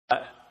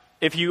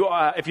If you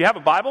have a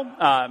Bible,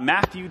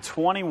 Matthew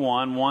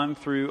 21, 1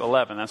 through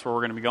 11, that's where we're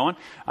going to be going.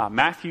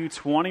 Matthew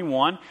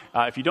 21.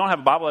 If you don't have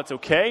a Bible, that's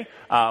okay.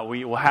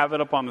 We will have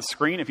it up on the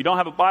screen. If you don't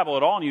have a Bible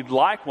at all and you'd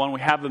like one,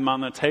 we have them on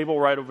the table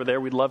right over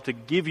there. We'd love to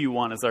give you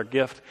one as our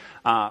gift,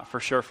 for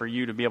sure, for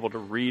you to be able to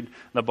read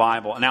the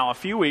Bible. Now, a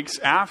few weeks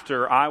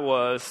after I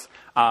was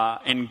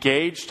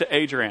engaged to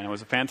Adrienne, it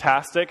was a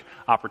fantastic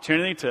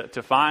opportunity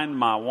to find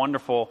my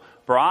wonderful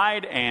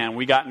bride, and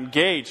we got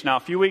engaged. Now,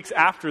 a few weeks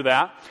after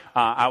that,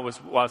 I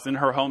was in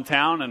her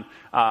hometown,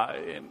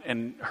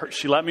 and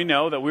she let me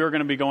know that we were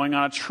going to be going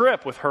on a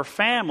trip with her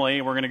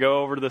family. We're going to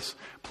go over to this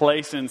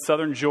place in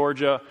southern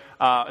Georgia,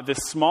 this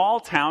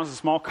small town, a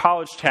small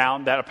college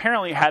town that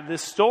apparently had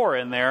this store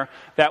in there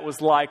that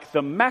was like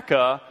the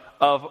Mecca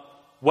of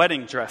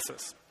wedding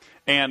dresses.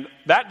 And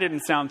that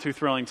didn't sound too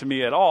thrilling to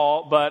me at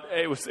all, but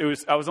it was.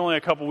 I was only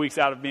a couple weeks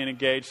out of being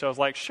engaged, so I was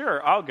like,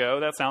 sure, I'll go.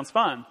 That sounds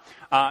fun.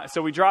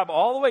 So we drive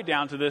all the way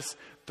down to this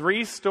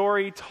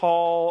 3-story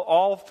tall,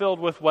 all filled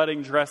with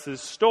wedding dresses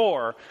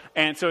store.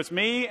 And so it's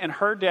me and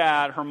her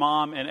dad, her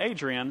mom, and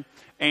Adrienne.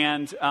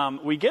 And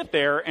we get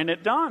there, and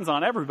it dawns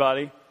on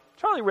everybody,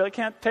 Charlie really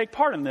can't take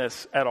part in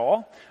this at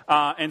all.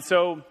 And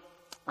so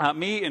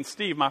me and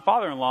Steve, my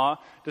father-in-law,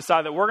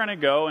 decided that we're going to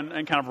go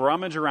and kind of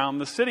rummage around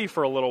the city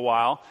for a little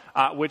while,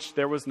 which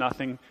there was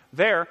nothing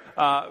there.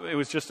 It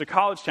was just a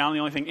college town. The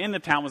only thing in the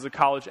town was a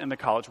college, and the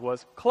college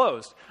was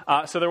closed.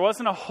 So there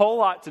wasn't a whole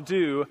lot to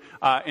do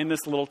in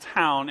this little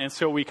town, and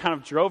so we kind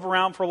of drove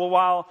around for a little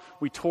while.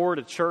 We toured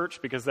a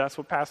church, because that's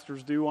what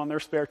pastors do on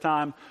their spare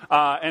time.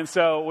 And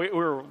so we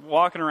were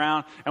walking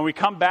around, and we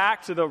come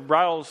back to the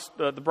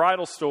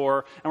bridal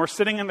store, and we're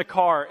sitting in the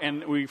car,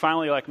 and we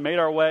finally made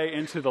our way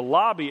into the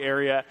lobby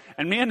area,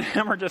 and me and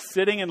him are just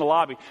sitting in the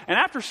lobby. And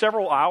after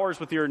several hours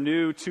with your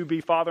new to-be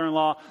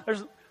father-in-law,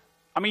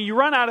 you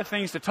run out of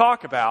things to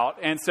talk about.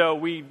 And so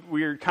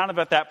we're kind of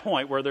at that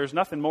point where there's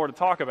nothing more to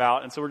talk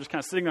about. And so we're just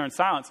kind of sitting there in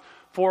silence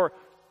for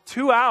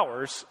 2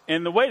 hours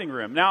in the waiting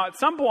room. Now, at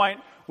some point,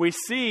 we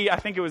see, I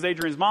think it was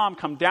Adrienne's mom,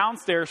 come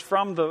downstairs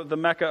from the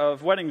Mecca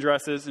of wedding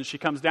dresses. And she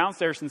comes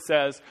downstairs and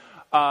says,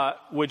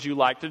 would you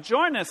like to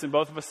join us? And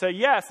both of us say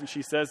yes. And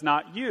she says,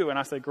 not you. And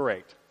I say,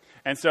 great.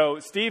 And so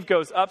Steve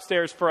goes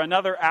upstairs for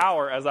another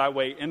hour as I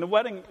wait in the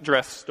wedding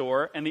dress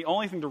store. And the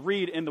only thing to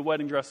read in the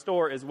wedding dress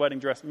store is wedding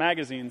dress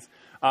magazines.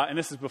 And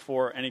this is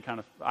before any kind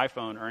of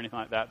iPhone or anything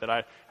like that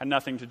I had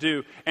nothing to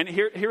do. And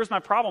here's my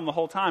problem the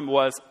whole time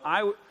was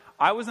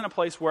I was in a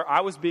place where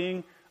I was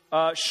being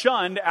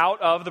shunned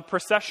out of the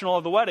processional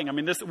of the wedding.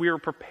 We were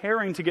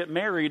preparing to get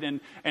married,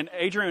 and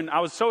Adrienne, I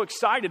was so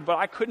excited, but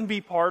I couldn't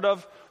be part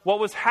of what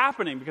was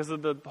happening because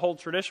of the whole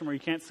tradition where you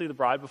can't see the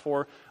bride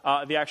before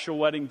the actual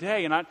wedding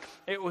day. And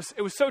it was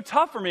so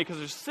tough for me because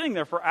I was sitting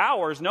there for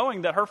hours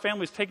knowing that her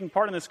family was taking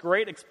part in this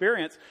great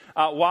experience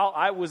while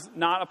I was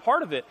not a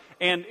part of it.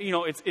 And,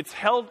 it's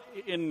held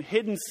in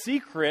hidden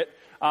secret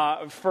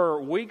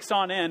for weeks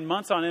on end,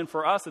 months on end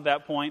for us at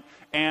that point.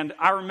 And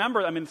I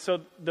remember,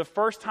 so the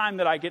first time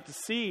that I get to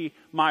see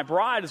my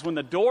bride is when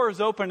the doors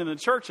open in the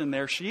church, and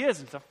there she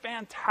is. It's a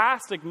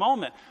fantastic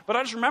moment. But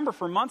I just remember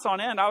for months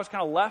on end, I was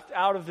kind of left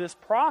out of this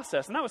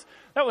process. And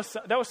that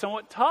was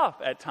somewhat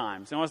tough at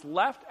times. And I was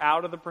left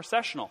out of the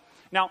processional.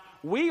 Now,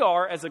 we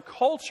are, as a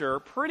culture,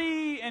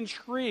 pretty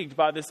intrigued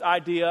by this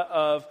idea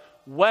of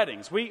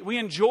weddings. We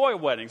enjoy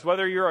weddings.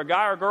 Whether you're a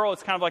guy or a girl,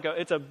 it's kind of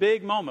it's a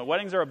big moment.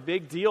 Weddings are a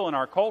big deal in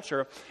our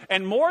culture.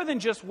 And more than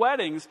just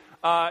weddings,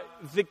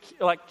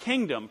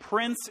 kingdom,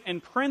 prince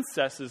and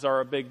princesses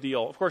are a big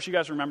deal. Of course, you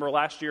guys remember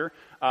last year,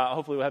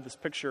 hopefully we'll have this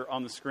picture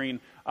on the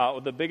screen,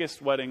 the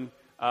biggest wedding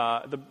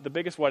the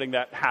biggest wedding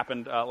that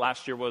happened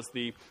last year was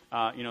the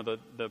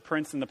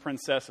prince and the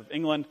princess of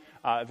England.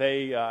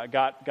 They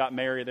got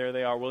married. There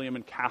they are, William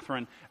and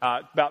Catherine.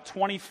 About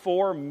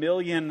 24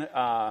 million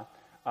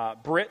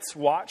Brits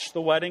watched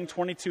the wedding.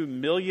 22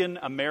 million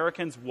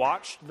Americans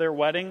watched their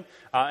wedding.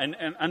 And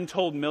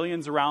untold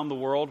millions around the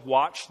world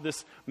watched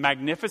this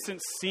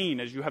magnificent scene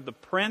as you have the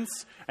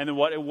prince and then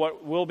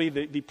what will be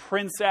the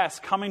princess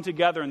coming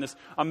together in this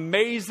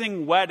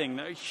amazing wedding.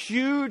 A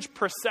huge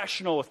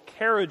processional with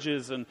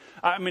carriages and,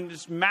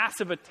 just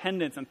massive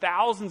attendance and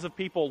thousands of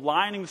people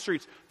lining the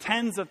streets.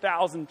 Tens of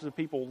thousands of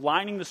people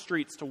lining the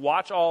streets to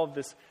watch all of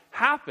this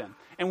happen.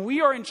 And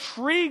we are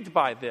intrigued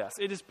by this.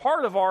 It is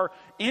part of our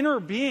inner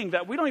being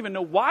that we don't even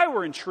know why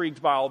we're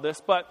intrigued by all this,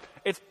 but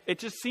it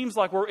just seems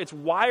like it's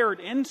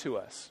wired into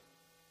us.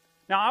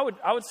 Now,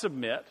 I would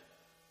submit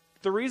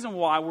the reason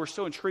why we're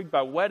so intrigued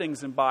by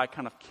weddings and by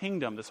kind of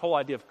kingdom, this whole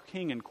idea of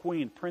king and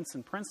queen, prince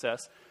and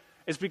princess,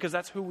 is because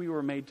that's who we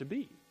were made to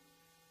be.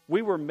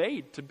 We were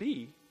made to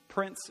be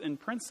prince and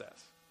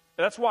princess.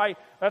 That's why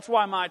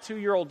my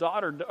 2-year-old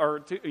daughter,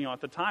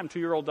 at the time,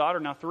 2-year-old daughter,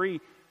 now 3.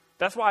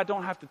 That's why I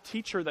don't have to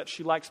teach her that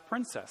she likes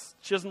princess.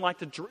 She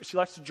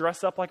likes to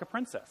dress up like a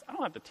princess. I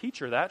don't have to teach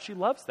her that. She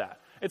loves that.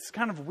 It's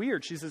kind of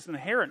weird. She's this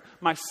inherent.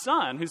 My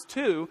son, who's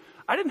 2,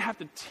 I didn't have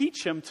to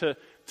teach him to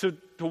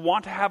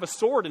want to have a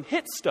sword and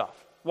hit stuff.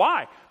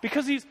 Why?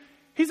 Because he's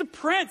a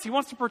prince. He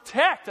wants to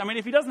protect.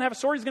 If he doesn't have a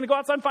sword, he's going to go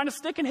outside and find a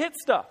stick and hit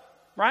stuff.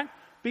 right?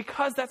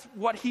 Because that's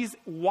what he's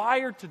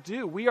wired to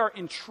do. We are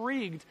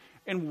intrigued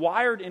and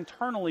wired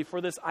internally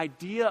for this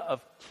idea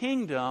of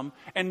kingdom,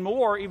 and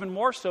even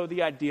more so,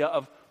 the idea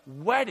of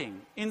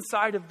wedding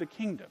inside of the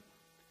kingdom.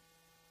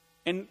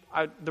 And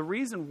the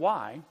reason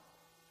why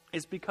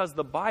is because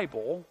the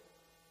Bible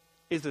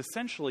is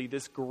essentially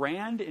this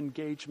grand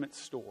engagement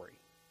story.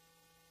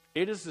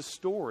 It is the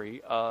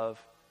story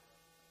of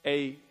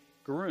a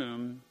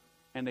groom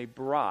and a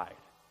bride.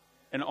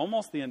 And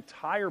almost the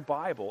entire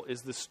Bible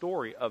is the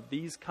story of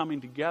these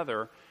coming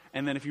together.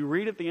 And then if you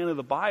read at the end of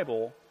the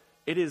Bible,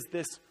 it is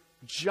this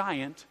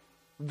giant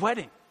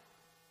wedding.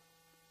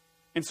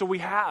 And so we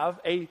have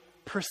a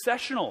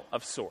processional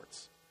of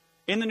sorts.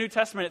 In the New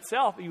Testament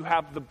itself, you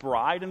have the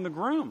bride and the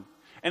groom.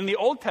 In the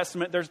Old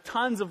Testament, there's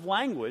tons of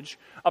language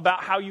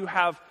about how you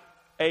have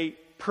a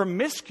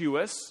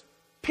promiscuous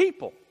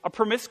people, a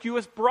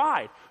promiscuous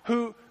bride,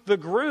 who the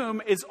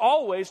groom is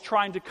always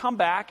trying to come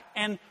back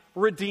and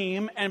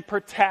redeem and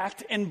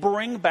protect and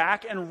bring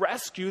back and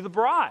rescue the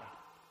bride.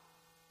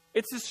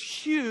 It's this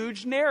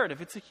huge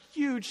narrative. It's a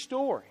huge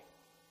story.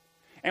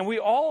 And we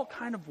all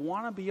kind of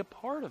want to be a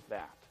part of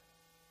that.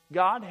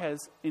 God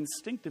has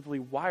instinctively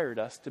wired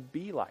us to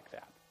be like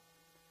that.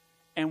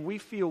 And we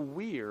feel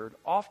weird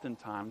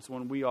oftentimes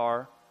when we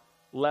are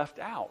left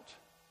out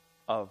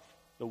of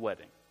the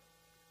wedding.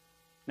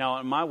 Now,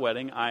 at my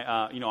wedding,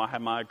 I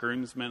had my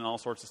groomsmen and all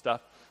sorts of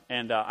stuff.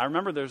 And I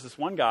remember there's this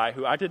one guy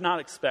who I did not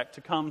expect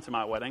to come to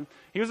my wedding.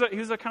 He was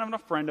a kind of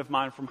a friend of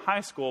mine from high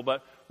school,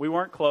 but we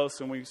weren't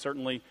close, and we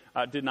certainly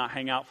did not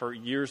hang out for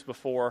years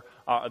before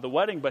the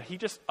wedding. But he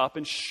just up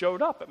and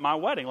showed up at my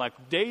wedding,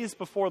 like days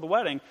before the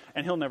wedding,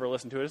 and he'll never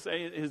listen to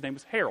it. His name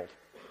was Harold.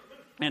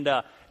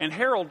 And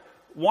Harold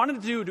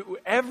wanted to do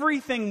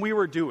everything we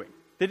were doing.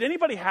 Did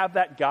anybody have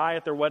that guy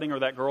at their wedding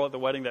or that girl at the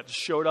wedding that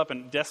showed up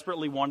and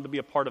desperately wanted to be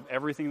a part of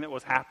everything that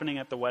was happening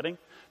at the wedding?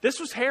 This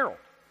was Harold.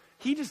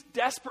 He just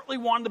desperately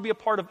wanted to be a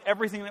part of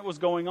everything that was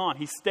going on.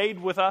 He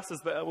stayed with us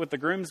with the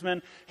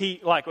groomsmen. He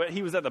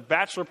was at the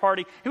bachelor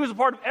party. He was a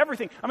part of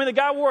everything. I mean, the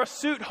guy wore a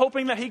suit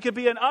hoping that he could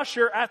be an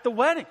usher at the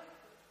wedding.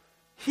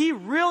 He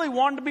really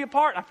wanted to be a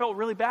part. I felt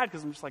really bad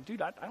because I'm just like,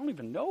 dude, I don't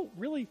even know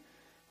really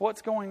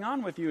what's going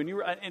on with you.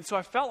 And so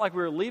I felt like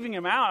we were leaving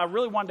him out. I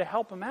really wanted to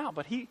help him out,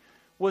 but he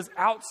was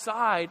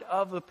outside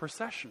of the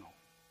processional.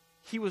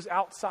 He was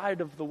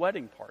outside of the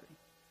wedding party.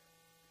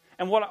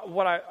 And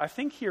what I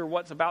think here,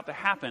 what's about to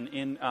happen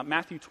in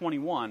Matthew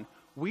 21,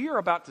 we are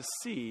about to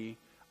see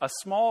a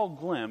small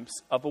glimpse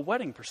of a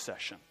wedding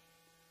procession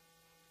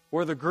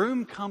where the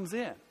groom comes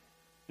in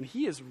and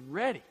he is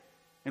ready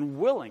and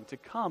willing to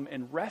come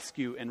and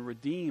rescue and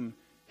redeem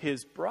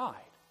his bride.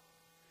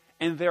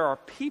 And there are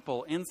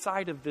people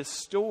inside of this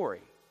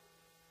story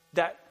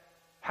that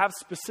have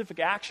specific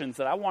actions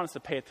that I want us to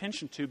pay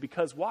attention to.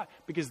 Because why?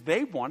 Because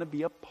they want to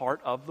be a part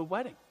of the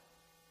wedding.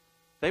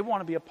 They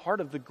want to be a part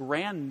of the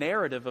grand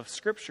narrative of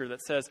Scripture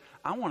that says,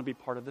 I want to be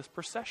part of this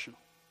processional.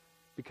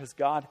 Because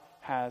God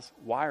has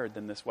wired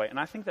them this way. And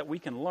I think that we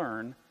can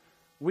learn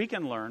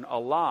a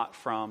lot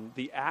from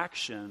the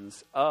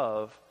actions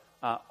of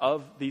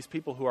these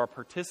people who are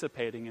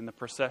participating in the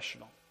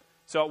processional.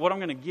 So what I'm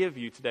going to give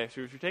you today,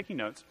 so if you're taking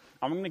notes,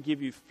 I'm going to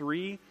give you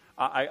three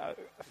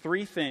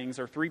things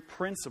or three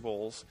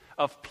principles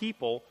of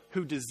people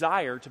who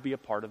desire to be a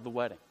part of the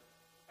wedding,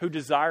 who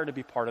desire to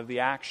be part of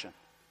the action,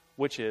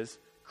 which is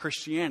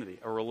Christianity,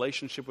 a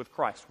relationship with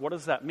Christ. What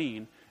does that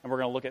mean? And we're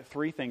going to look at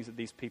three things that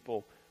these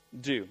people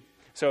do.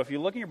 So if you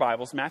look in your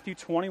Bibles, Matthew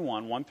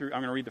 21, 1 through,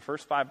 I'm going to read the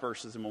first 5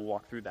 verses and we'll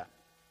walk through that.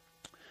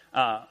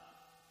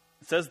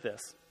 It says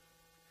this: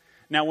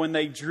 Now when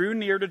they drew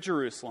near to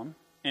Jerusalem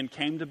and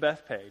came to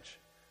Bethphage,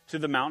 to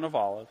the Mount of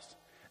Olives,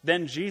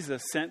 then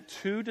Jesus sent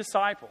 2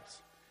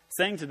 disciples,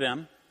 saying to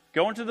them,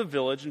 Go into the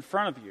village in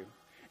front of you,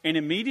 and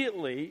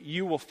immediately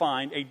you will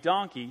find a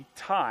donkey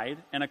tied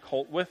and a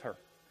colt with her.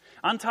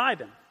 Untie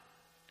them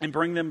and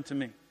bring them to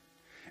me.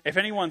 If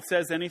anyone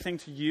says anything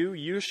to you,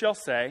 you shall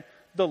say,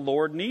 The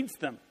Lord needs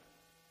them,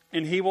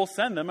 and he will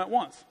send them at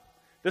once.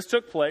 This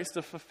took place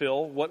to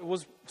fulfill what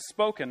was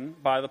spoken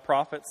by the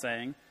prophet,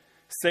 saying,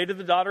 Say to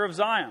the daughter of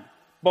Zion,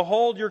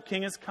 Behold, your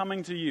king is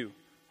coming to you,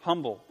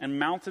 humble and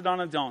mounted on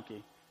a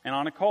donkey and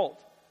on a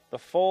colt, the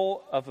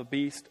foal of a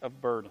beast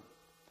of burden.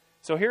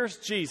 So here's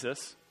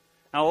Jesus,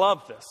 and I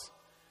love this.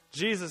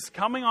 Jesus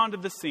coming onto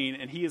the scene,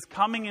 and he is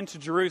coming into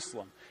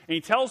Jerusalem. And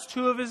he tells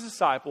 2 of his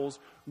disciples,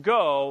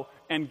 go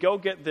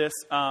get this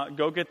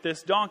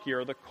donkey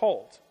or the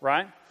colt,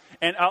 right?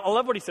 And I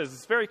love what he says.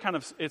 It's very kind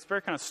of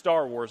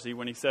Star Warsy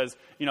when he says,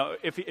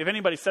 if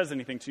anybody says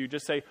anything to you,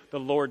 just say the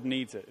Lord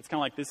needs it. It's kind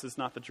of like, this is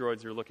not the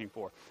droids you're looking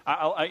for.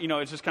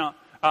 It's just kind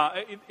of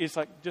it's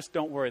like, just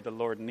don't worry, the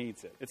Lord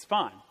needs it. It's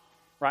fine.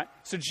 Right?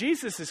 So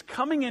Jesus is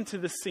coming into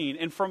the scene,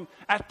 and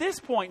at this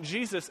point,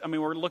 Jesus,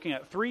 we're looking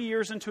at 3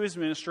 years into his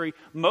ministry.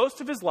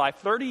 Most of his life,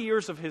 30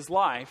 years of his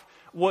life,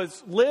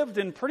 was lived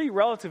in pretty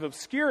relative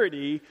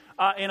obscurity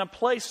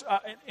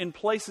in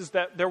places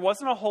that there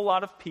wasn't a whole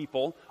lot of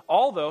people,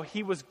 although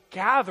he was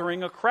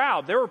gathering a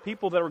crowd. There were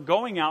people that were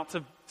going out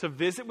to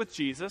visit with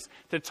Jesus,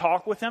 to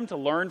talk with him, to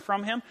learn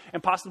from him,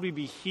 and possibly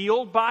be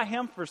healed by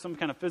him for some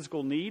kind of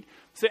physical need.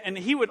 So, and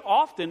he would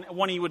often,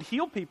 when he would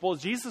heal people,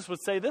 Jesus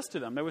would say this to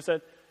them. They would say,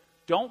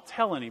 don't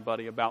tell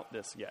anybody about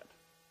this yet.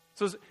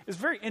 So it's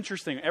very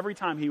interesting. Every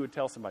time he would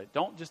tell somebody,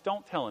 don't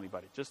tell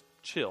anybody. Just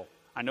chill.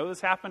 I know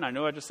this happened. I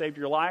know I just saved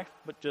your life,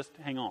 but just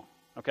hang on.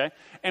 Okay?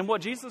 And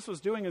what Jesus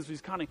was doing is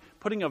he's kind of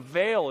putting a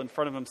veil in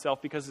front of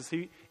himself, because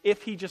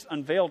if he just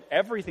unveiled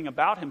everything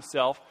about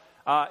himself,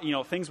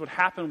 things would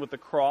happen with the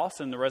cross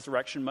and the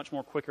resurrection much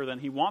more quicker than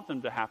he wanted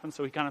them to happen.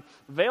 So he kind of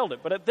veiled it.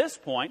 But at this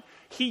point,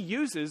 he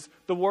uses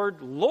the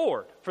word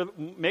Lord for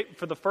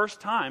the first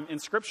time in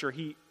Scripture.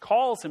 He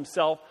calls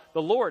himself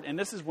the Lord. And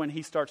this is when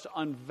he starts to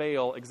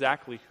unveil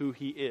exactly who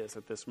he is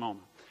at this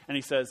moment. And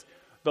he says,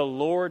 the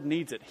Lord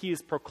needs it. He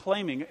is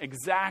proclaiming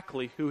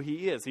exactly who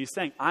he is. He's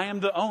saying, I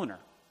am the owner.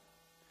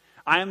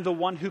 I am the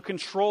one who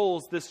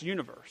controls this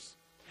universe.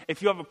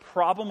 If you have a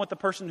problem with the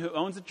person who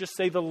owns it, just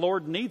say the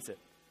Lord needs it.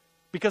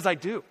 Because I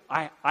do.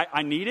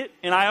 I need it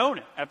and I own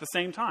it at the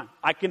same time.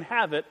 I can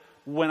have it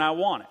when I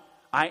want it.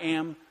 I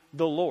am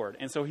the Lord.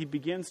 And so he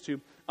begins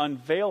to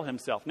unveil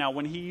himself. Now,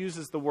 when he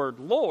uses the word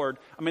Lord,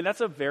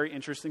 that's a very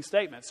interesting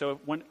statement. So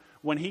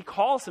when he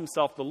calls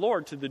himself the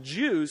Lord, to the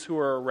Jews who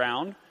are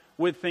around,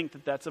 would think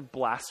that that's a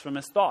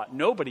blasphemous thought.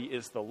 Nobody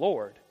is the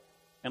Lord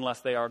unless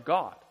they are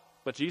God.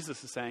 But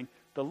Jesus is saying,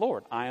 the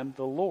Lord, I am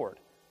the Lord.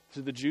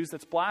 To the Jews,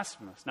 that's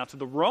blasphemous. Now, to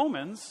the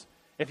Romans,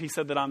 if he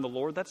said that I'm the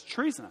Lord, that's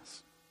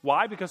treasonous.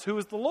 Why? Because who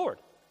is the Lord?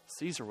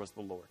 Caesar was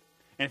the Lord.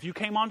 And if you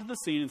came onto the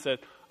scene and said,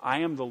 I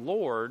am the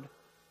Lord,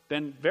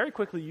 then very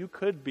quickly you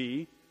could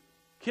be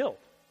killed.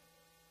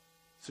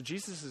 So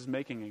Jesus is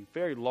making a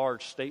very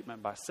large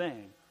statement by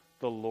saying,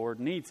 the Lord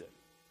needs it.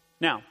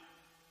 Now,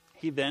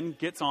 he then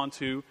gets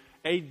onto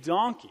a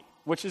donkey,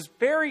 which is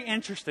very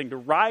interesting, to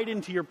ride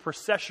into your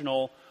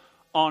processional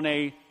on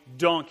a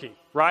donkey,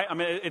 right?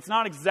 It's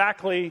not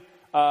exactly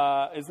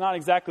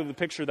the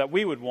picture that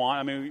we would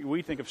want.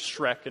 We think of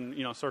Shrek and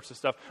sorts of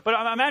stuff. But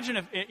imagine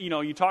if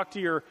you talk to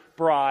your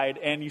bride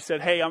and you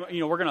said, "Hey,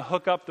 we're going to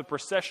hook up the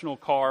processional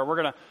car.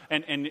 We're going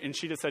to," and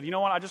she just said, "You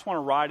know what? I just want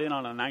to ride in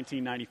on a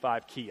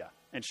 1995 Kia."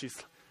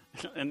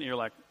 And you're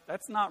like,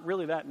 "That's not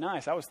really that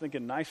nice. I was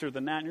thinking nicer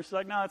than that." And you're just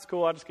like, "No, that's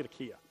cool. I'll just get a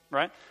Kia."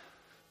 Right?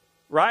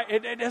 Right?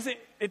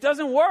 It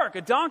doesn't work.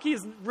 A donkey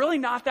is really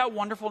not that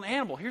wonderful an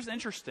animal. Here's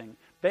interesting.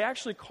 They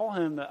actually call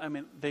him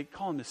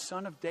the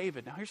son of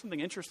David. Now here's something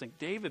interesting.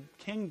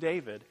 King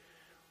David,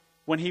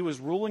 when he was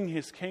ruling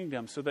his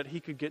kingdom so that he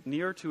could get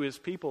near to his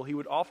people, he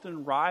would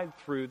often ride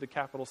through the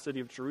capital city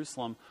of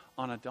Jerusalem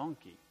on a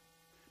donkey,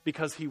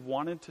 because he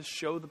wanted to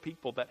show the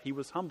people that he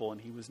was humble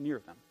and he was near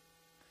them.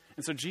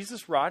 And so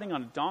Jesus riding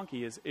on a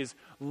donkey is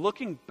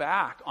looking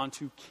back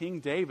onto King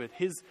David.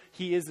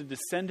 He is a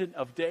descendant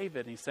of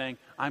David. And he's saying,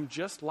 I'm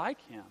just like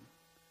him.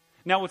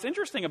 Now, what's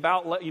interesting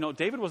about,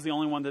 David was the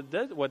only one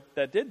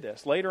that did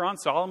this. Later on,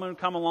 Solomon would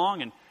come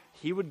along and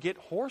he would get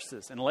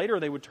horses. And later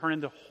they would turn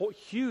into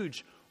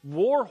huge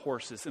war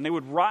horses. And they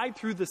would ride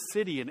through the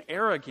city in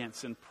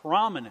arrogance and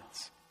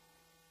prominence.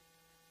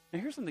 Now,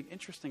 here's something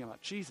interesting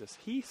about Jesus.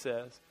 He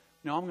says,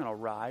 no, I'm going to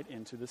ride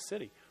into the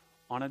city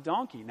on a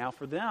donkey. Now,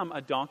 for them,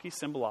 a donkey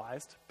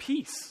symbolized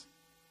peace.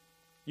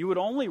 You would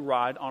only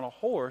ride on a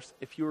horse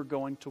if you were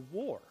going to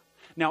war.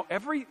 Now,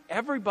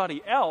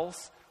 everybody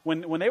else,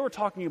 when they were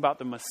talking about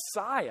the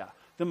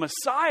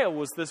Messiah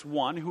was this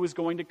one who was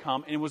going to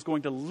come and was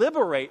going to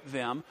liberate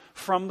them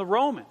from the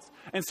Romans.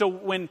 And so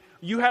when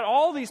you had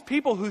all these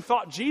people who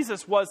thought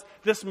Jesus was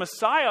this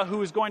Messiah who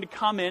was going to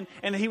come in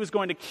and he was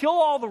going to kill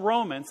all the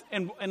Romans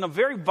in a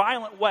very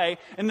violent way,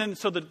 and then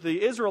so that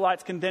the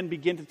Israelites can then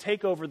begin to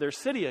take over their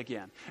city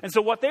again. And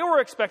so what they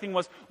were expecting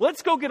was,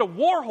 let's go get a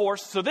war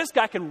horse so this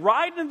guy can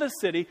ride into the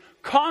city,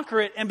 conquer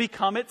it, and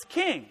become its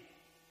king.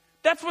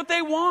 That's what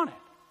they wanted.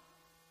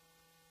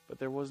 But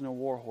there was no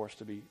war horse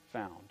to be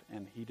found,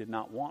 and he did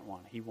not want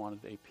one. He wanted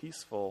a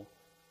peaceful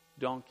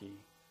donkey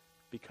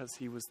because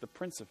he was the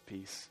Prince of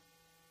Peace,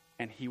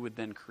 and he would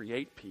then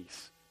create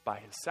peace by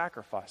his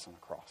sacrifice on the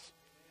cross.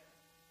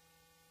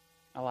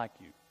 I like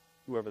you,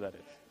 whoever that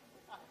is.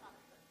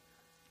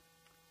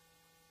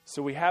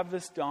 So we have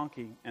this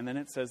donkey, and then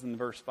it says in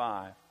verse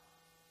 5,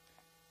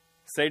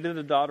 say to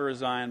the daughter of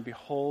Zion,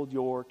 behold,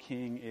 your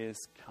king is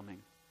coming.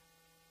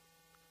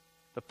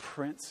 The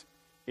prince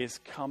is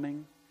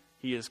coming.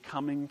 He is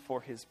coming for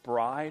his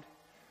bride.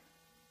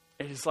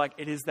 It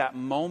is that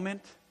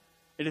moment.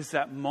 It is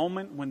that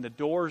moment when the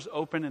doors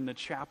open in the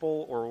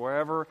chapel or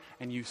wherever,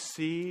 and you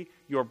see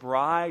your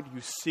bride,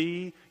 you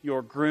see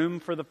your groom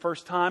for the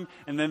first time,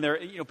 and then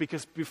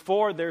because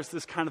before there's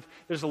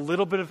a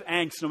little bit of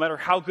angst. No matter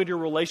how good your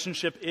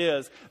relationship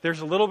is,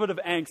 there's a little bit of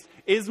angst.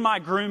 Is my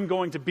groom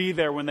going to be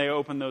there when they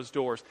open those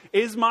doors?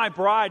 Is my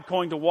bride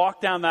going to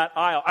walk down that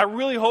aisle? I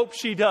really hope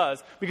she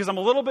does, because I'm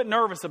a little bit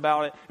nervous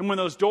about it. And when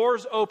those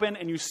doors open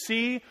and you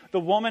see the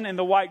woman in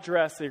the white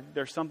dress,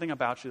 there's something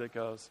about you that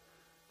goes,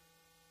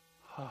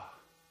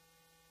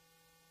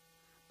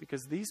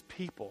 because these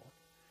people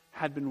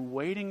had been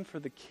waiting for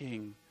the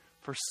king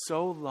for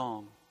so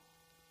long.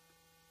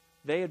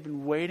 They had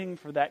been waiting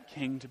for that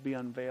king to be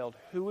unveiled.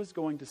 Who is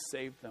going to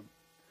save them?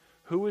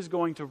 Who is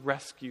going to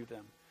rescue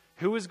them?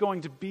 Who is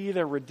going to be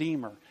their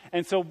redeemer?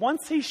 And so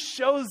once he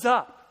shows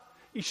up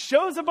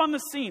on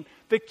the scene,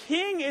 the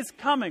king is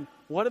coming.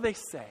 What do they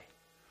say?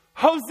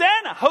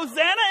 Hosanna!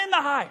 Hosanna in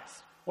the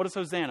highest! What does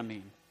Hosanna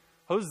mean?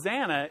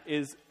 Hosanna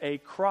is a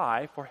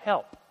cry for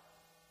help.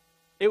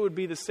 It would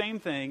be the same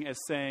thing as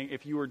saying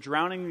if you were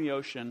drowning in the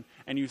ocean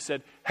and you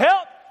said,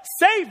 help!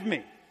 Save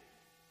me!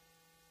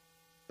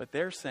 But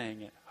they're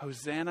saying it.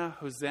 Hosanna,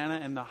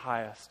 Hosanna in the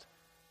highest.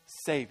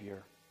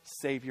 Savior,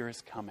 Savior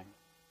is coming.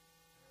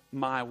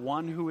 My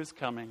one who is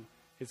coming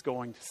is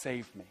going to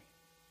save me.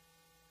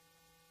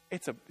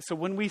 So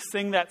when we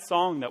sing that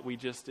song that we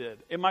just did,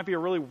 it might be a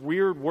really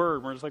weird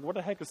word. We're just like, what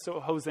the heck does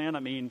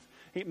Hosanna mean?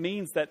 It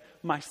means that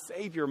my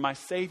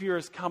Savior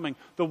is coming.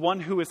 The one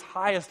who is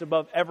highest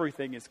above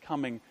everything is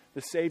coming.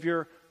 The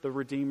Savior, the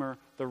Redeemer,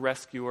 the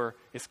Rescuer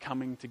is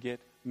coming to get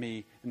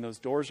me. And those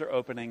doors are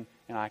opening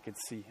and I can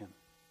see him.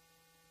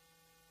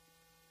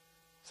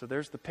 So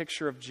there's the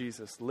picture of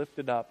Jesus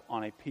lifted up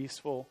on a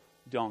peaceful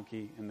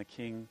donkey, and the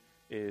king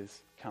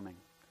is coming.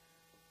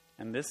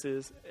 And this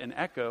is an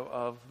echo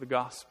of the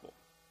gospel.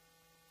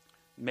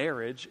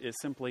 Marriage is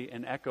simply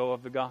an echo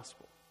of the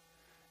gospel.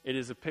 It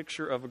is a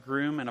picture of a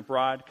groom and a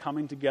bride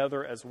coming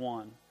together as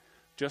one.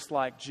 Just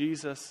like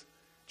Jesus,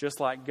 just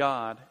like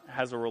God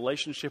has a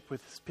relationship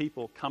with his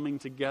people coming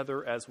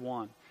together as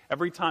one.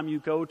 Every time you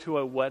go to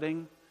a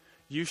wedding,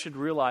 you should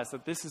realize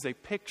that this is a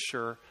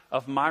picture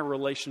of my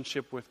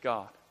relationship with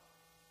God.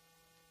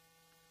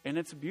 And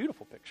it's a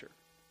beautiful picture.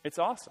 It's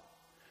awesome.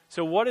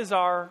 So what is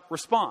our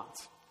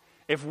response?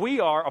 If we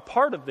are a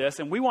part of this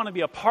and we want to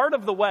be a part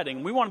of the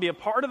wedding, we want to be a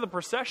part of the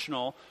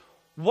processional,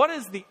 what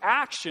is the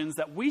actions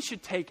that we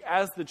should take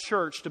as the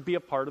church to be a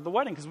part of the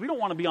wedding? Because we don't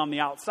want to be on the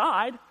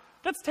outside.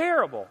 That's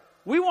terrible.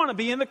 We want to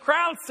be in the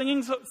crowd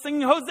singing Hosanna,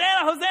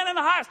 Hosanna in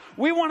the highest.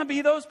 We want to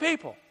be those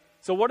people.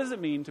 So what does it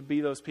mean to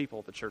be those people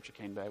at the Church of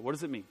Cane Bay? What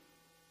does it mean?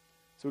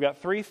 So we've got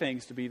three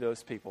things to be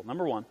those people.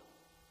 Number one,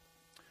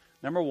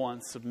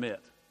 submit.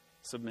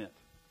 Submit.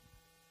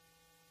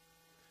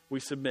 We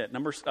submit.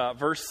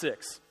 Verse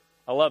 6.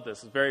 I love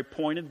this. It's very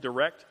pointed,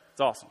 direct.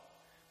 It's awesome.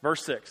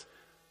 Verse 6.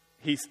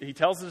 He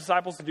tells the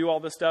disciples to do all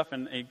this stuff,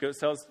 and he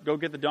tells, go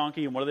get the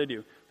donkey, and what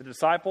do? The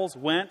disciples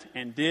went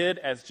and did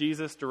as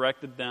Jesus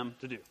directed them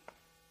to do.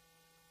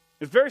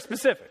 It's very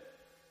specific.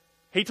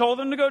 He told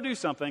them to go do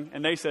something,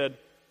 and they said,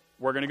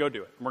 we're going to go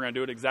do it. And we're going to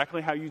do it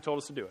exactly how you told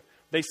us to do it.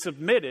 They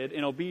submitted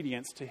in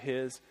obedience to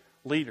his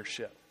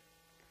leadership.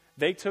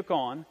 They took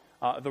on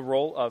the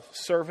role of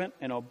servant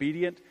and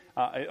obedient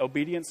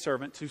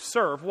servant to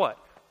serve what?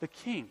 The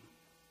king.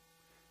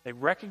 They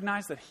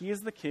recognize that he is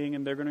the king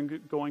and they're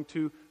going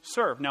to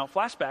serve. Now,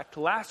 flashback to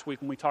last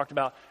week when we talked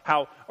about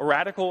how a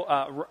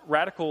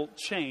radical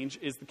change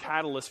is the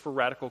catalyst for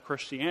radical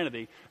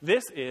Christianity.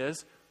 This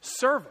is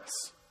service.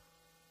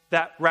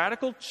 That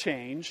radical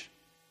change,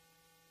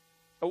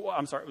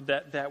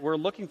 that we're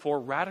looking for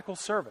radical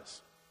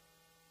service.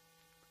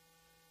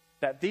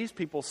 That these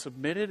people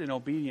submitted in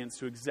obedience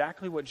to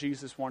exactly what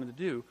Jesus wanted to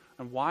do.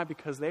 And why?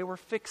 Because they were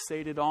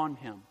fixated on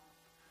him.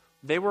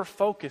 They were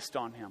focused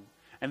on him.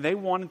 And they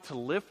wanted to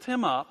lift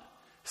him up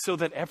so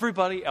that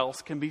everybody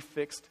else can be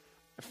fixed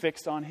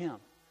on him.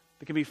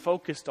 They can be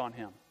focused on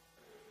him.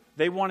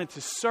 They wanted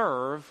to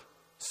serve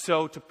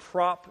to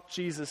prop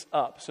Jesus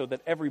up so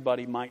that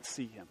everybody might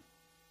see him.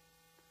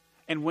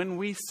 And when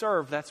we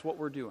serve, that's what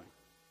we're doing.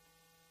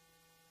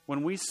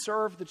 When we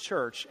serve the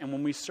church and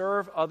when we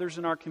serve others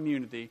in our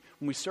community,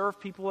 when we serve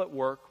people at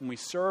work, when we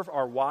serve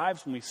our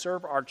wives, when we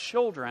serve our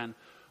children,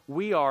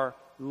 we are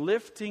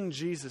lifting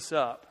Jesus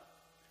up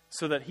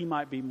so that he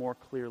might be more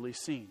clearly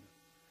seen.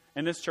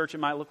 In this church, it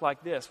might look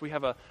like this. We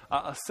have a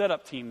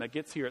setup team that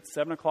gets here at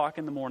 7 o'clock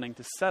in the morning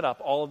to set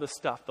up all of this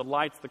stuff. The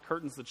lights, the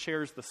curtains, the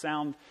chairs, the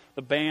sound,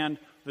 the band,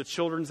 the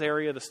children's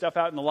area, the stuff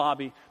out in the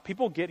lobby.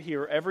 People get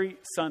here every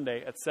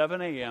Sunday at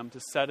 7 a.m. to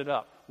set it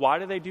up. Why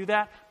do they do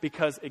that?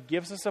 Because it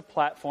gives us a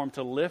platform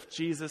to lift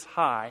Jesus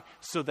high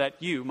so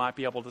that you might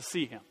be able to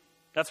see him.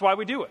 That's why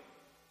we do it.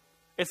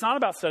 It's not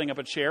about setting up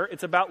a chair.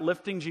 It's about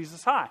lifting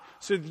Jesus high.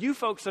 So you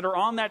folks that are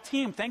on that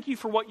team, thank you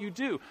for what you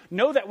do.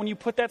 Know that when you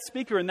put that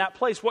speaker in that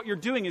place, what you're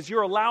doing is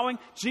you're allowing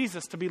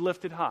Jesus to be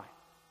lifted high.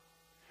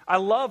 I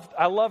love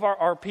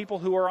our people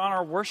who are on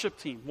our worship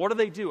team. What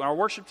do? Our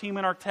worship team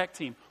and our tech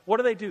team.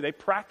 What do? They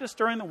practice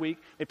during the week.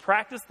 They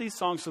practice these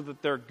songs so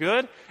that they're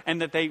good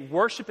and that they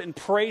worship and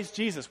praise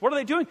Jesus. What are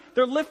they doing?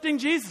 They're lifting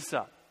Jesus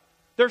up.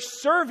 They're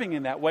serving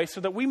in that way so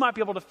that we might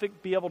be able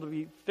to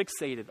be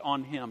fixated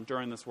on him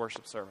during this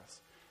worship service.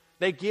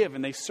 They give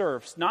and they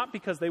serve, not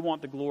because they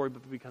want the glory,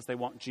 but because they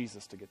want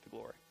Jesus to get the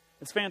glory.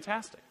 It's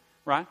fantastic,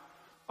 right?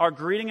 Our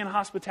greeting and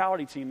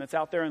hospitality team that's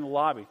out there in the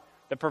lobby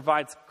that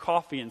provides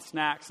coffee and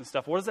snacks and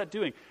stuff, what is that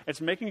doing?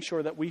 It's making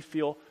sure that we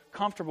feel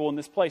comfortable in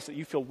this place, that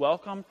you feel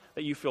welcome,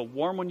 that you feel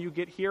warm when you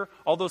get here.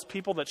 All those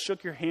people that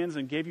shook your hands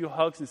and gave you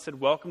hugs and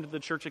said, welcome to the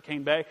Church of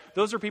Cane Bay,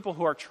 those are people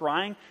who are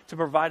trying to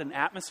provide an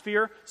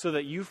atmosphere so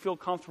that you feel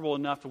comfortable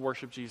enough to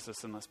worship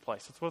Jesus in this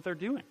place. That's what they're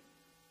doing.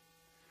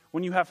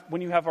 When you have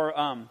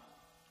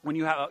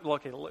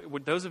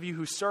those of you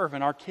who serve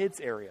in our kids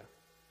area,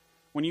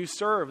 when you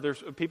serve,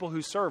 there's people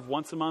who serve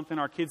once a month in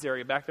our kids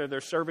area back there. They're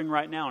serving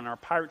right now in our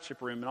pirate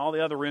ship room and all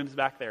the other rooms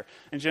back there.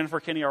 And Jennifer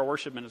Kinney, our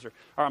worship minister,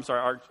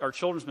 our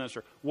children's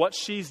minister, what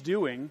she's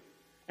doing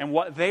and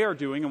what they are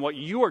doing and what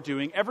you are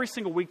doing every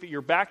single week that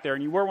you're back there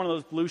and you wear one of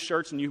those blue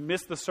shirts and you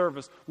miss the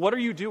service, what are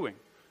you doing?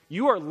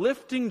 You are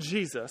lifting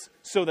Jesus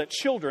so that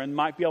children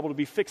might be able to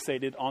be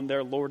fixated on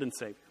their Lord and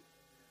Savior.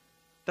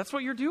 That's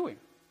what you're doing.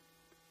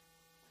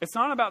 It's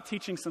not about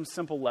teaching some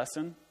simple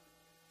lesson.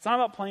 It's not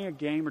about playing a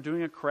game or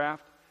doing a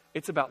craft.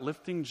 It's about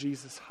lifting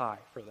Jesus high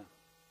for them.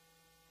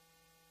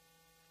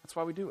 That's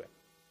why we do it.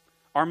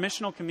 Our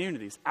missional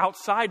communities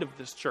outside of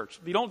this church.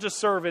 We don't just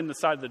serve in the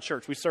side of the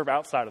church. We serve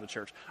outside of the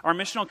church. Our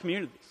missional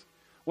communities.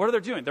 What are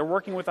they doing? They're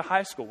working with the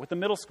high school, with the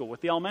middle school,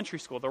 with the elementary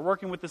school. They're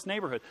working with this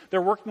neighborhood.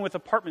 They're working with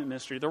apartment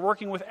ministry. They're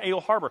working with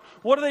Ale Harbor.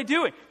 What are they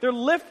doing? They're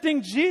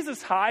lifting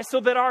Jesus high so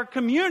that our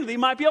community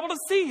might be able to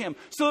see him,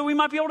 so that we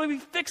might be able to be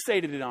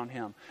fixated on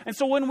him. And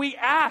so when we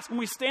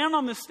stand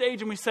on this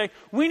stage and we say,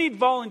 we need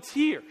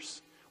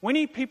volunteers. We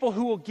need people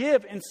who will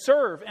give and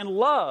serve and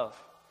love.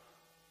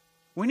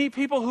 We need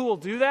people who will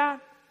do that.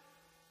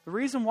 The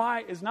reason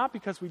why is not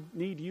because we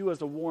need you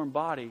as a warm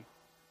body.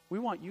 We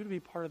want you to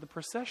be part of the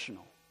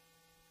processional.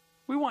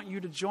 We want you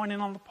to join in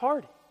on the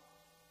party.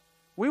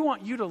 We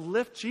want you to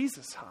lift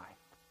Jesus high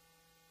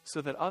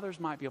so that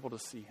others might be able to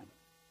see him.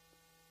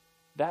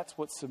 That's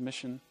what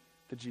submission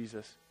to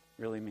Jesus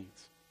really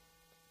means.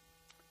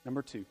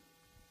 Number two,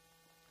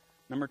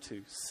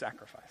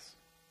 sacrifice.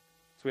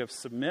 So we have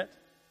submit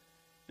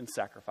and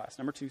sacrifice.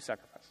 Number 2,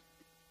 sacrifice.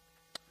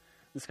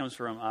 This comes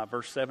from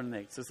verse 7 and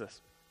 8. It says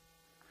this.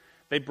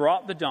 They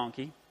brought the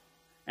donkey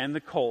and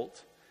the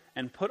colt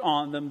and put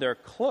on them their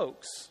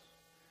cloaks,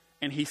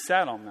 and he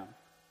sat on them.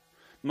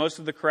 Most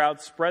of the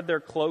crowd spread their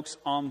cloaks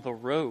on the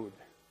road,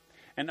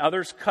 and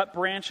others cut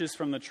branches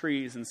from the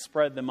trees and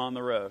spread them on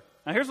the road.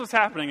 Now here's what's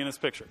happening in this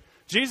picture.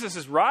 Jesus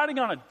is riding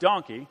on a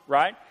donkey,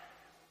 right?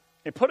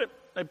 They put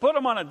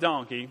him on a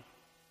donkey,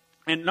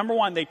 and number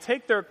one, they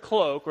take their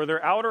cloak or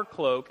their outer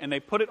cloak and they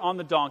put it on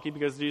the donkey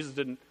because Jesus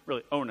didn't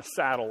really own a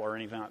saddle or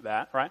anything like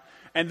that, right?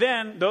 And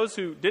then those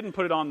who didn't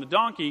put it on the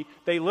donkey,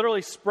 they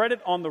literally spread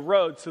it on the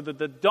road so that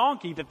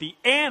the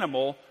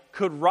animal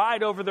could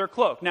ride over their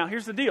cloak. Now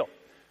here's the deal.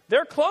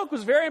 Their cloak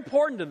was very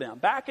important to them.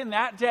 Back in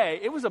that day,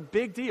 it was a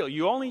big deal.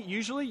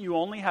 Usually you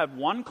only had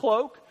one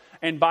cloak,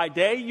 and by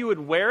day you would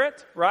wear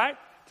it, right,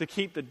 to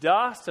keep the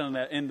dust and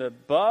the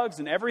bugs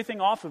and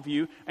everything off of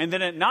you. And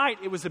then at night,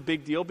 it was a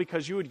big deal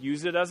because you would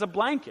use it as a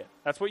blanket.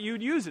 That's what you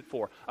would use it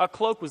for. A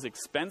cloak was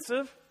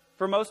expensive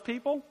for most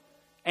people,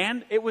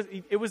 and it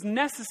was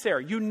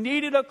necessary. You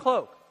needed a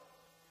cloak.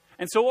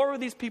 And so what were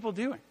these people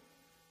doing?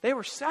 They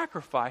were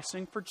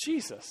sacrificing for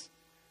Jesus.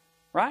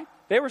 Right?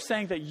 They were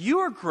saying that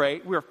you are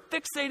great, we're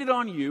fixated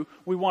on you,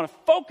 we want to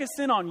focus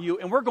in on you,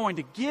 and we're going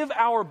to give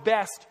our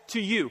best to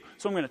you.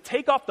 So I'm going to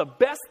take off the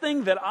best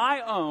thing that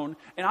I own,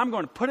 and I'm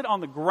going to put it on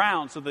the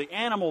ground so the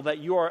animal that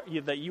you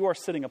are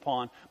sitting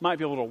upon might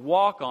be able to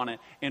walk on it,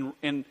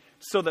 and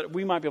so that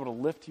we might be able to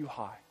lift you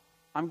high.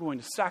 I'm going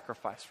to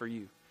sacrifice for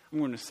you. I'm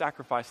going to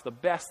sacrifice the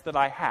best that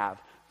I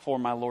have for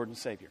my Lord and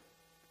Savior.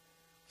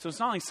 So it's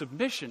not only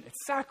submission,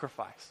 it's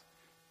sacrifice.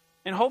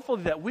 And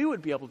hopefully that we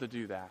would be able to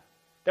do that.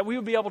 That we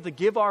would be able to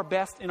give our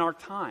best in our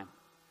time.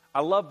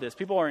 I love this.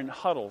 People are in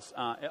huddles.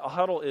 A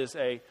huddle is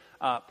a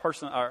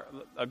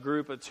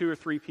group of 2 or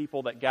 3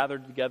 people that gather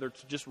together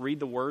to just read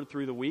the Word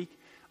through the week.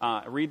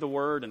 Read the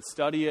Word and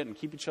study it and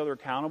keep each other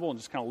accountable and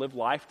just kind of live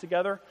life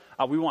together.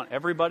 We want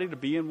everybody to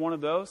be in one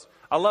of those.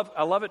 I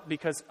love it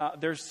because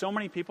there's so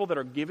many people that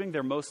are giving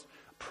their most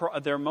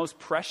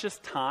precious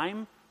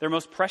time, their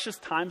most precious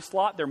time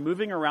slot. They're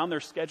moving around their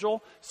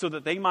schedule so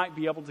that they might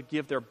be able to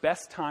give their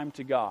best time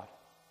to God.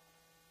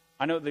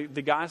 I know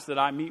the guys that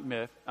I meet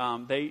with,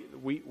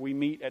 we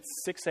meet at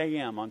 6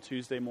 a.m. on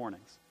Tuesday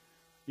mornings.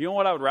 You know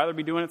what I would rather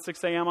be doing at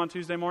 6 a.m. on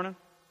Tuesday morning?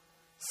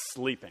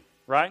 Sleeping,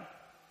 right?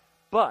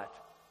 But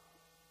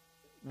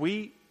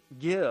we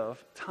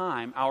give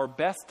time, our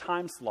best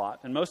time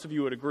slot, and most of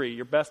you would agree,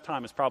 your best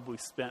time is probably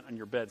spent on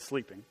your bed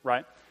sleeping,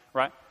 right?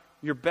 Right?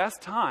 Your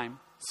best time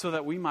so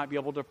that we might be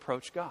able to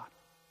approach God,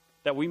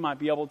 that we might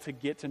be able to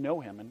get to know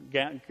Him and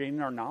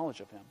gain our knowledge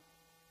of Him,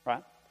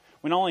 right?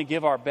 We not only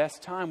give our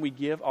best time, we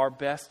give our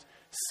best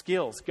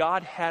skills.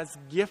 God has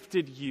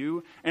gifted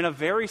you in a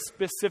very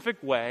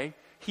specific way.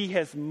 He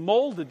has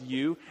molded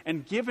you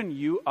and given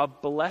you a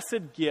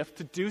blessed gift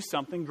to do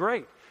something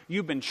great.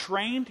 You've been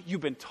trained,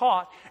 you've been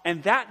taught,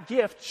 and that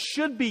gift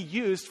should be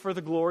used for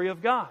the glory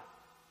of God.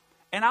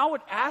 And I would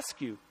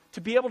ask you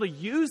to be able to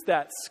use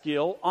that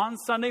skill on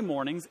Sunday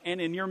mornings and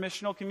in your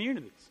missional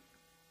communities.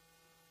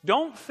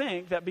 Don't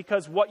think that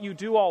because what you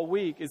do all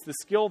week is the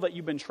skill that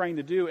you've been trained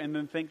to do and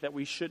then think that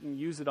we shouldn't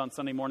use it on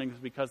Sunday mornings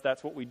because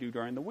that's what we do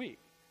during the week.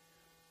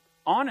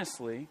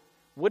 Honestly,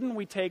 Wouldn't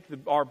we take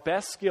our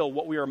best skill,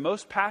 what we are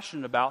most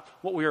passionate about,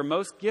 what we are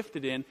most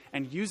gifted in,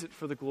 and use it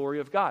for the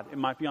glory of God? It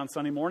might be on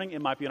Sunday morning.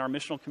 It might be in our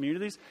missional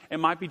communities. It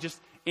might be just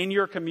in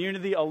your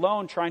community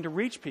alone trying to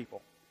reach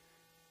people.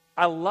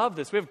 I love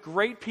this. We have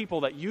great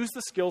people that use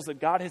the skills that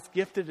God has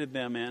gifted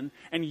them in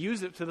and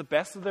use it to the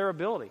best of their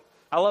ability.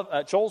 I love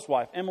Joel's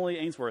wife, Emily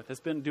Ainsworth,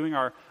 has been doing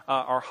our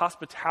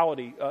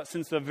hospitality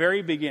since the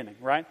very beginning,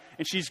 right?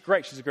 And she's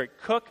great. She's a great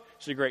cook.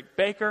 She's a great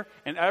baker.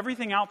 And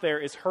everything out there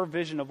is her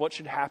vision of what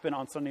should happen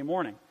on Sunday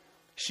morning.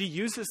 She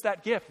uses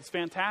that gift. It's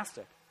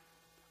fantastic.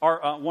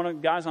 One of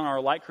the guys on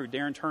our light crew,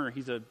 Darren Turner,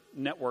 he's a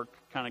network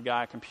kind of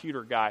guy,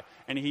 computer guy,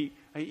 and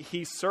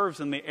he serves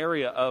in the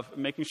area of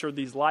making sure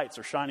these lights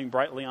are shining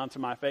brightly onto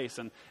my face.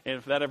 And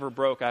if that ever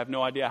broke, I have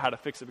no idea how to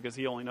fix it because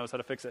he only knows how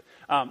to fix it.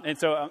 And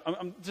so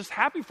I'm just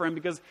happy for him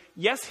because,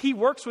 yes, he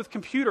works with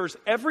computers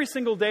every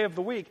single day of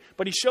the week,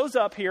 but he shows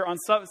up here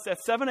at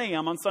 7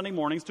 a.m. on Sunday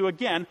mornings to,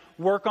 again,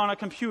 work on a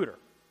computer.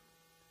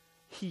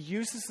 He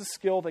uses the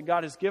skill that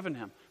God has given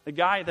him. The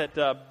guy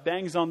that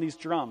bangs on these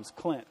drums,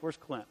 Clint. Where's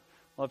Clint?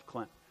 Love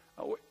Clint.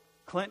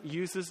 Clint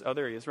uses,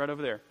 there he is, right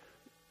over there.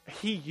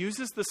 He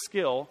uses the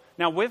skill.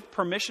 Now, with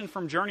permission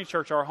from Journey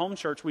Church, our home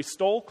church, we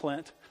stole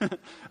Clint.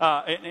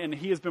 and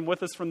he has been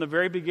with us from the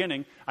very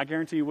beginning, I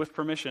guarantee you, with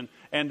permission.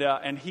 And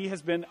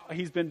he's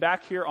been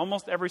back here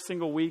almost every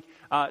single week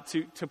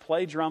to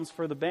play drums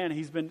for the band.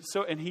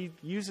 And he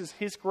uses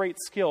his great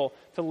skill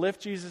to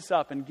lift Jesus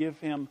up and give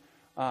him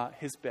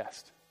his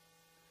best.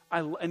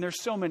 And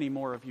there's so many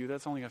more of you.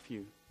 That's only a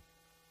few.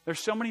 There's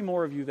so many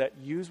more of you that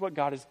use what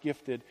God has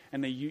gifted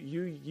and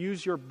you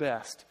use your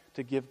best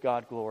to give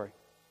God glory.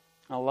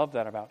 I love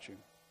that about you.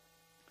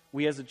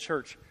 We as a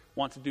church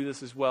want to do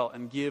this as well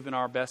and give in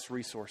our best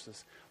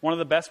resources. One of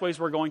the best ways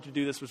we're going to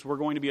do this is we're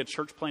going to be a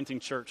church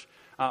planting church.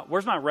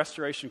 Where's my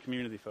restoration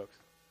community, folks?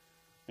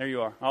 There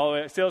you are. All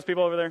the way. See those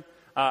people over there?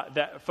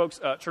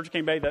 Church of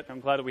Cane Bay,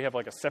 I'm glad that we have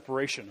like a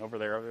separation over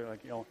there.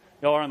 Like, y'all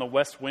are on the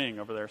west wing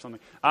over there or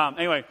something.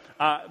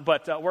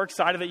 But we're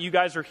excited that you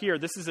guys are here.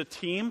 This is a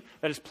team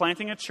that is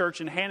planting a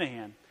church in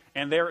Hanahan.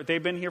 And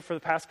they've been here for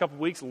the past couple of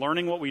weeks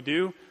learning what we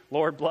do.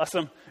 Lord bless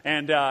them.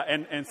 And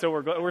so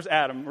where's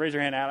Adam? Raise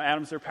your hand, Adam.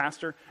 Adam's their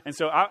pastor. And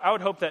so I would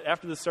hope that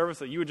after the service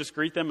that you would just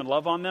greet them and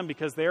love on them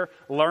because they're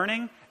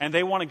learning and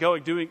they want to go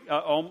doing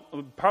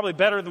probably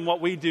better than what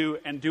we do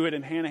and do it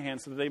in Hanahan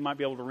so that they might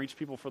be able to reach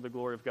people for the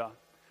glory of God.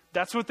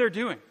 That's what they're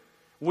doing.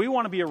 We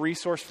want to be a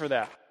resource for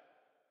that.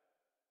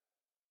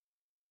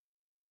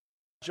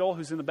 Joel,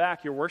 who's in the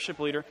back, your worship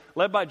leader,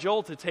 led by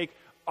Joel to take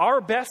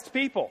our best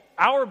people,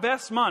 our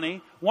best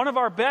money, one of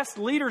our best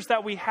leaders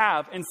that we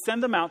have, and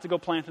send them out to go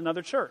plant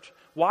another church.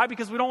 Why?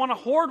 Because we don't want to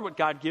hoard what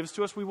God gives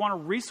to us. We want to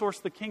resource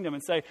the kingdom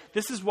and say,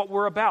 this is what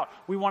we're about.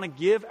 We want to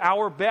give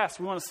our best.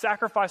 We want to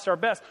sacrifice our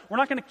best. We're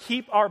not going to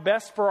keep our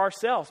best for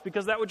ourselves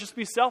because that would just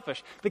be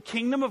selfish. The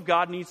kingdom of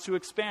God needs to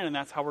expand, and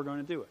that's how we're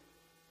going to do it.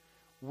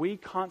 We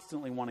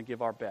constantly want to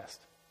give our best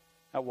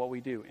at what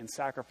we do and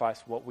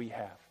sacrifice what we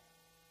have.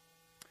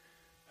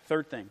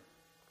 Third thing.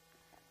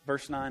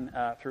 Verse 9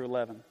 through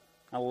 11.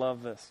 I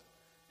love this.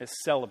 Is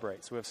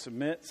celebrate. So we have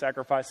submit,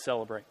 sacrifice,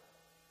 celebrate.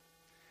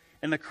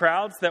 And the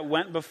crowds that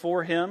went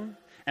before him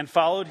and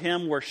followed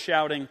him were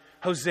shouting,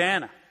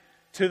 Hosanna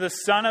to the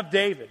Son of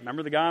David.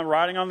 Remember the guy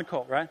riding on the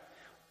colt, right?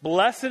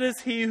 Blessed is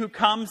he who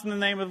comes in the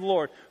name of the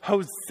Lord.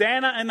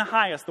 Hosanna in the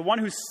highest, the one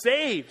who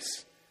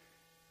saves.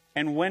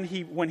 And when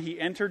he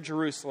entered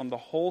Jerusalem, the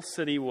whole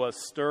city was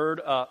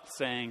stirred up,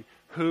 saying,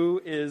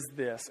 who is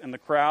this? And the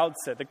crowds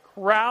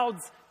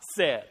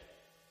said,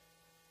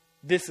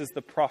 this is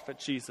the prophet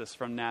Jesus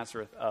from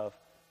Nazareth of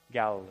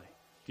Galilee.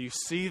 Do you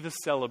see the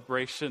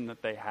celebration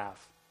that they have?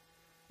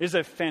 It is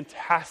a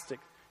fantastic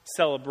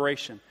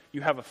celebration.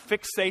 You have a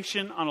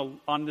fixation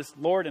on this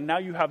Lord, and now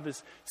you have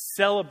this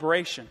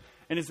celebration.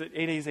 And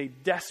it is a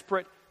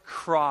desperate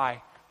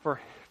cry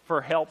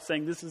for help,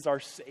 saying, this is our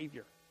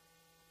Savior.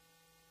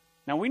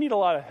 Now, we need a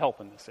lot of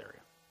help in this area.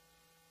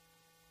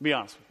 To be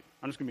honest with you.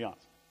 I'm just going to be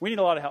honest. We need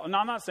a lot of help. Now,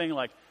 I'm not saying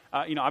like,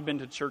 I've been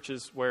to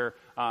churches where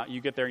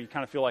you get there and you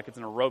kind of feel like it's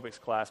an aerobics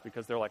class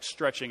because they're like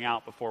stretching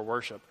out before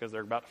worship because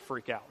they're about to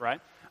freak out, right?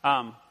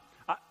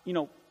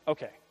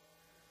 Okay.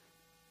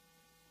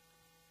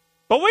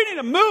 But we need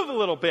to move a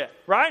little bit,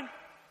 right?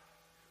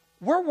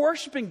 We're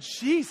worshiping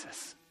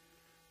Jesus,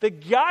 the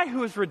guy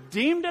who has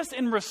redeemed us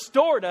and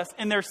restored us,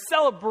 and there's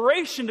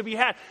celebration to be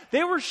had.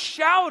 They were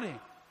shouting.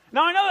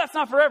 Now, I know that's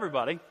not for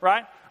everybody,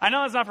 right? I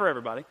know that's not for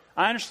everybody.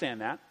 I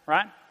understand that,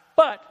 right?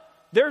 But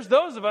there's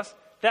those of us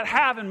that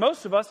have, and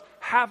most of us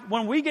have,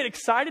 when we get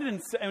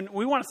excited and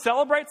we want to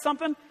celebrate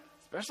something,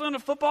 especially in a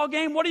football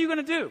game, what are you going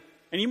to do?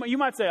 And you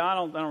might say, I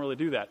don't really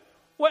do that.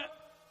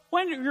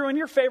 When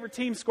your favorite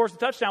team scores a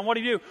touchdown, what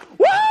do?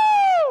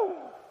 Woo!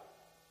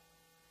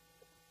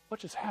 What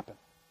just happened?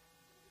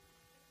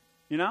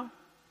 You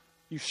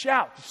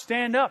shout, you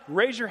stand up,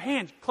 raise your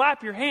hands,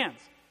 clap your hands.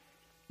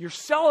 You're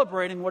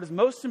celebrating what is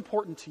most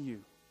important to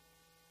you.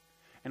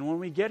 And when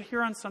we get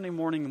here on Sunday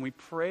morning and we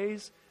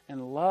praise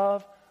and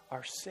love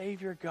our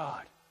Savior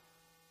God,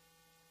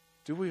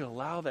 do we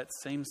allow that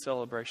same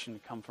celebration to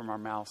come from our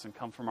mouths and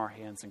come from our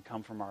hands and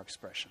come from our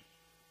expression?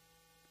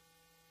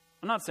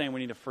 I'm not saying we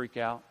need to freak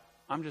out.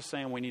 I'm just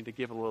saying we need to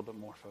give a little bit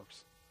more,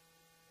 folks.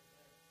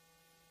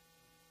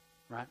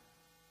 Right?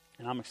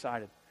 And I'm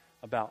excited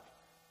about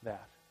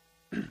that.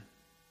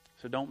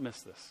 So don't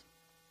miss this.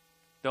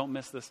 Don't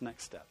miss this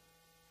next step.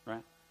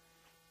 Right?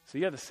 So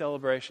you have the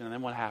celebration, and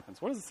then what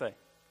happens? What does it say?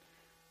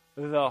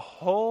 The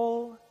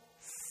whole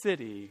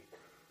city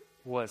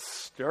was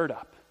stirred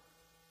up.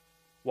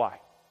 Why?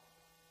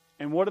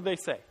 And what did they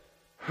say?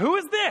 Who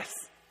is this?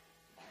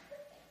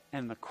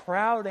 And the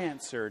crowd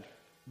answered,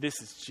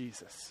 this is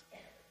Jesus.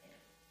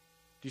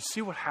 Do you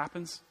see what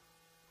happens?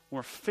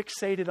 We're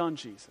fixated on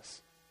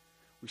Jesus.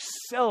 We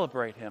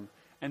celebrate him,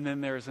 and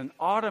then there's an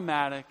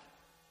automatic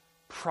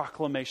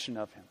proclamation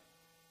of him.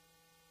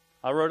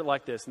 I wrote it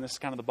like this, and this is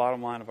kind of the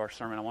bottom line of our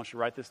sermon. I want you to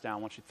write this down.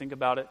 I want you to think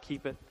about it,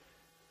 keep it.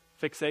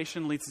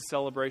 Fixation leads to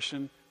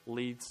celebration,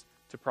 leads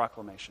to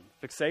proclamation.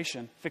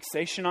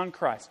 Fixation on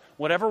Christ.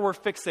 Whatever we're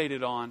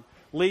fixated on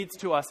leads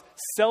to us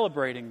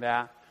celebrating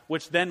that,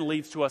 which then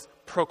leads to us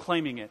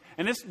proclaiming it.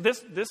 And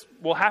this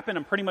will happen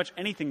in pretty much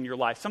anything in your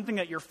life. Something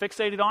that you're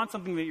fixated on,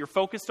 something that you're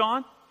focused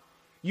on,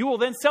 you will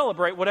then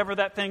celebrate whatever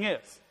that thing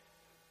is.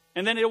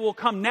 And then it will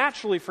come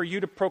naturally for you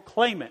to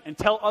proclaim it and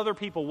tell other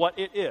people what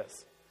it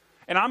is.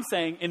 And I'm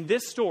saying in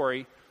this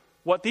story,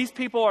 what these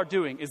people are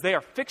doing is they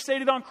are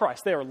fixated on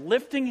Christ. They are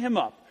lifting him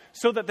up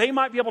so that they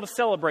might be able to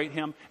celebrate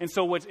him. And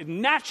so what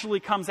naturally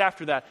comes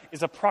after that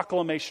is a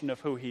proclamation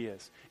of who he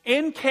is.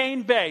 In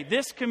Cane Bay,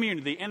 this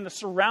community and the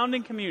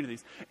surrounding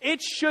communities,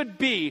 it should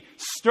be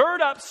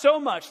stirred up so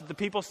much that the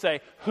people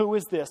say, who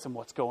is this and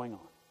what's going on?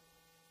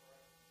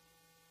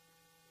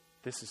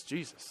 This is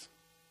Jesus.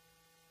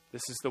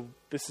 This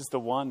is the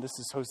one, this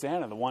is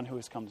Hosanna, the one who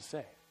has come to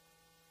save.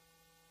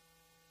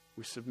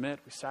 We submit,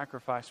 we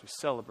sacrifice, we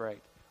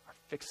celebrate. Our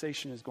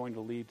fixation is going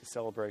to lead to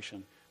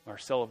celebration. Our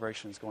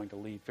celebration is going to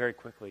lead very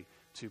quickly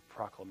to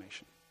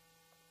proclamation.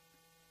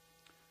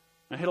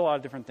 I hit a lot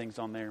of different things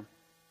on there.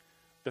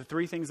 The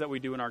three things that we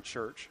do in our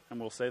church, and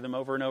we'll say them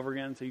over and over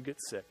again until you get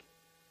sick.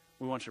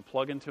 We want you to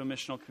plug into a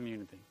missional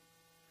community.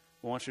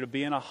 We want you to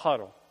be in a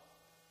huddle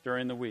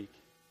during the week.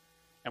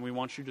 And we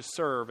want you to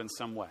serve in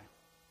some way.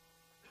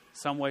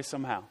 Some way,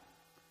 somehow.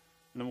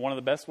 And one of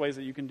the best ways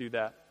that you can do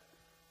that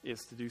is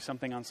to do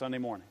something on Sunday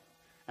morning.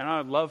 And I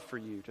would love for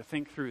you to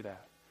think through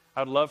that.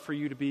 I would love for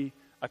you to be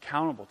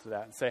accountable to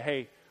that and say,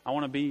 hey, I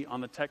want to be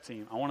on the tech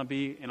team. I want to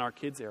be in our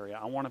kids area.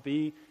 I want to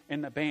be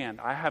in the band.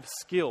 I have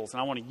skills,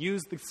 and I want to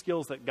use the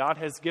skills that God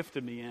has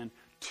gifted me in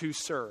to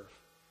serve.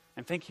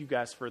 And thank you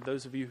guys for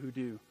those of you who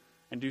do,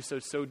 and do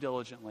so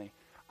diligently.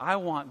 I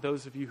want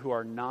those of you who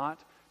are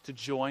not to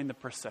join the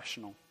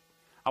processional.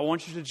 I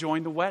want you to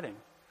join the wedding.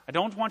 I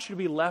don't want you to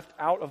be left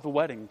out of the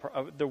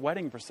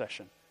wedding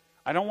procession.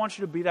 I don't want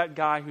you to be that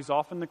guy who's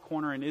off in the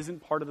corner and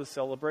isn't part of the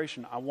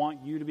celebration. I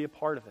want you to be a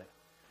part of it.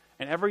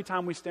 And every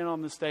time we stand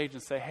on the stage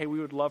and say, hey, we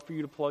would love for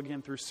you to plug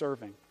in through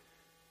serving,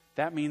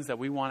 that means that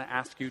we want to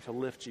ask you to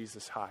lift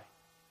Jesus high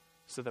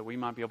so that we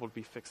might be able to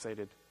be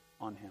fixated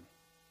on him.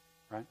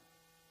 Right?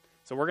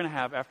 So we're going to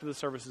have, after the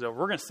service is over,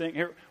 we're going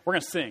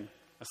to sing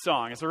a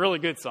song. It's a really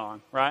good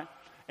song, right?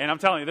 And I'm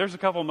telling you, there's a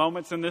couple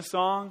moments in this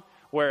song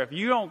where if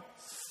you don't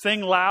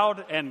sing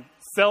loud and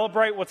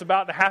celebrate what's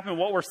about to happen,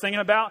 what we're singing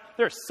about,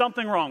 there's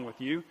something wrong with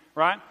you,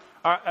 right?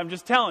 I'm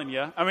just telling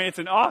you. I mean, it's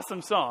an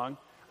awesome song,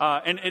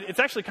 and it's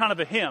actually kind of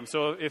a hymn.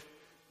 So if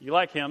you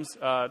like hymns,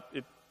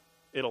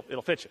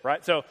 it'll fit you,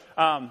 right? So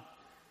I'm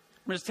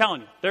just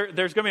telling you,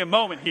 there's going to be a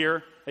moment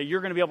here that you're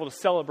going to be able to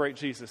celebrate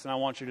Jesus, and I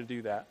want you to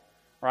do that,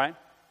 right?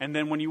 And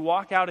then when you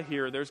walk out of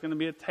here, there's going to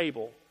be a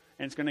table,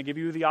 and it's going to give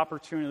you the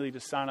opportunity to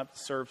sign up to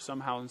serve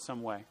somehow in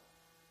some way.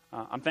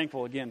 I'm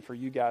thankful, again, for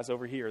you guys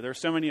over here. There's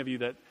so many of you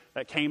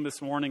that came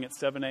this morning at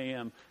 7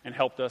 a.m. and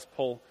helped us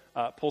pull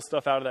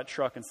stuff out of that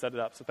truck and set it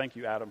up. So thank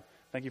you, Adam.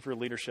 Thank you for your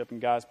leadership.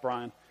 And guys,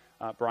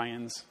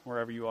 Brian's,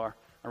 wherever you are,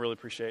 I really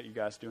appreciate you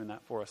guys doing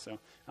that for us. So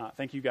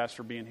thank you guys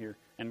for being here.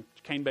 And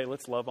Cane Bay,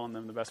 let's love on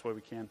them the best way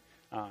we can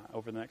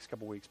over the next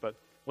couple weeks. But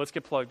let's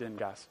get plugged in,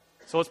 guys.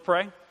 So let's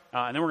pray,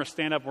 and then we're going to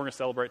stand up and we're going to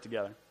celebrate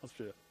together. Let's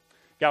do it.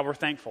 God, we're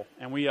thankful,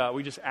 and we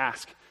just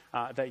ask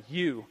that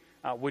you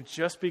would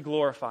just be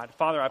glorified.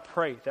 Father, I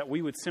pray that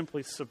we would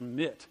simply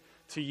submit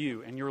to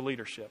you and your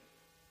leadership.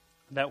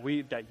 That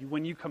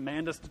when you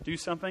command us to do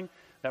something,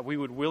 that we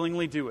would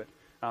willingly do it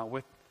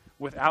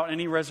without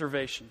any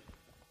reservation.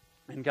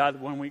 And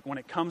God, when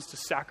it comes to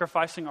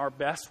sacrificing our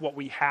best, what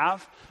we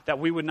have, that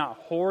we would not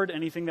hoard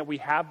anything that we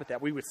have, but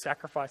that we would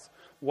sacrifice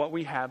what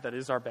we have that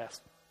is our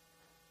best.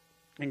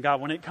 And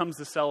God, when it comes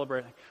to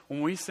celebrating,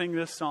 when we sing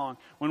this song,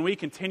 when we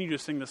continue to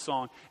sing this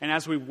song, and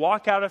as we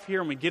walk out of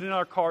here and we get in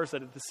our cars,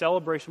 that the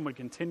celebration would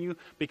continue,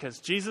 because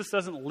Jesus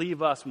doesn't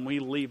leave us when we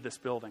leave this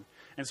building.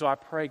 And so I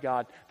pray,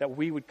 God, that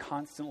we would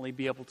constantly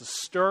be able to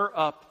stir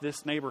up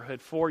this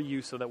neighborhood for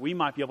you so that we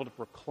might be able to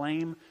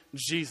proclaim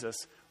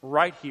Jesus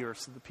right here,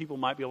 so that people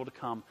might be able to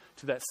come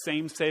to that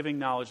same saving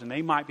knowledge, and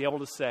they might be able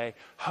to say,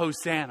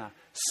 Hosanna,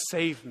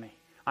 save me.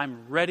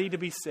 I'm ready to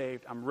be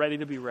saved. I'm ready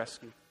to be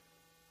rescued.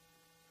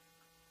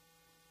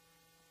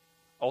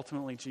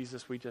 Ultimately,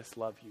 Jesus, we just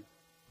love you.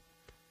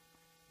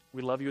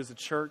 We love you as a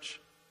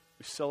church.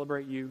 We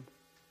celebrate you.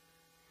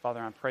 Father,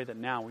 I pray that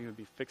now we would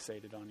be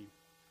fixated on you.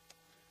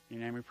 In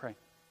your name we pray.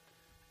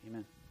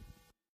 Amen.